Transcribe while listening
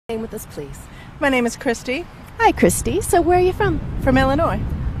Name with us, please. My name is Christy Hi, Christy. So where are you from? from Illinois.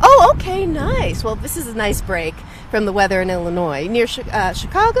 Oh, okay, nice. Well, this is a nice break from the weather in Illinois. Near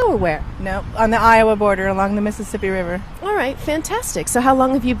Chicago or where? No, on the Iowa border along the Mississippi River. All right, fantastic. So how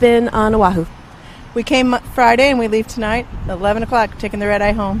long have you been on Oahu? We came Friday and we leave tonight at 11 o'clock, taking the red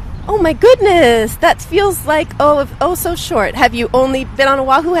eye home. Oh my goodness, that feels like so short. Have you only been on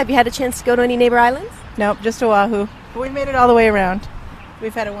Oahu? Have you had a chance to go to any neighbor islands? Nope, just Oahu. But we made it all the way around.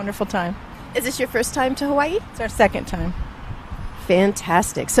 We've had a wonderful time. Is this your first time to Hawaii? It's our second time.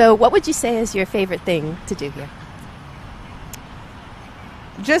 Fantastic. So what would you say is your favorite thing to do here?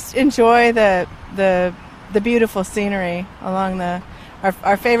 Just enjoy the beautiful scenery along the.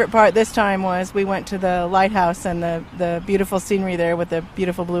 Our favorite part this time was we went to the lighthouse and the beautiful scenery there with the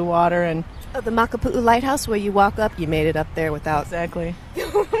beautiful blue water and. Oh, the Makapu'u Lighthouse where you walk up, you made it up there without... Exactly.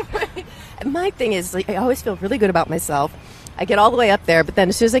 And my thing is, I always feel really good about myself. I get all the way up there, but then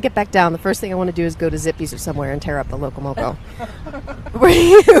as soon as I get back down, the first thing I want to do is go to Zippy's or somewhere and tear up the locomoco. Were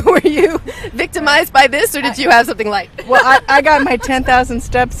you victimized by this, or did you have something light? Well, I got my 10,000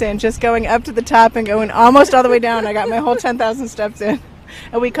 steps in, just going up to the top and going almost all the way down. I got my whole 10,000 steps in.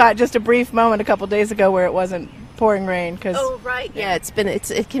 And we caught just a brief moment a couple days ago where it wasn't pouring rain. Oh, right. Yeah,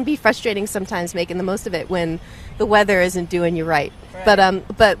 it can be frustrating sometimes making the most of it when the weather isn't doing you right.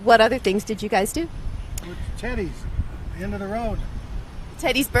 But what other things did you guys do? With Teddy's, end of the road.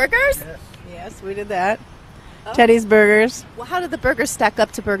 Teddy's Burgers? Yes. Yes, we did that. Oh. Teddy's Burgers. Well, how do the burgers stack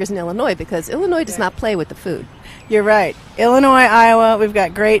up to burgers in Illinois? Because Illinois does not play with the food. You're right. Illinois, Iowa, we've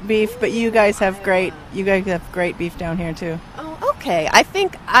got great beef, but you guys have great beef down here too. Oh, okay.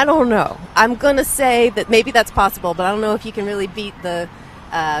 I don't know. I'm going to say that maybe that's possible, but I don't know if you can really beat the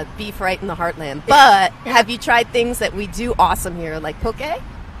beef right in the heartland. But have you tried things that we do awesome here, like poke?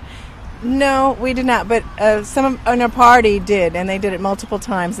 No, we did not, but some on our party did, and they did it multiple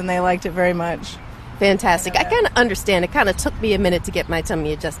times, and they liked it very much. Fantastic. I kind of understand. It kind of took me a minute to get my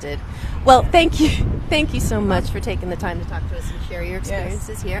tummy adjusted. Well, thank you so much for taking the time to talk to us and share your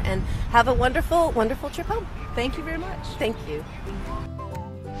experiences here, and have a wonderful, wonderful trip home. Thank you very much. Thank you.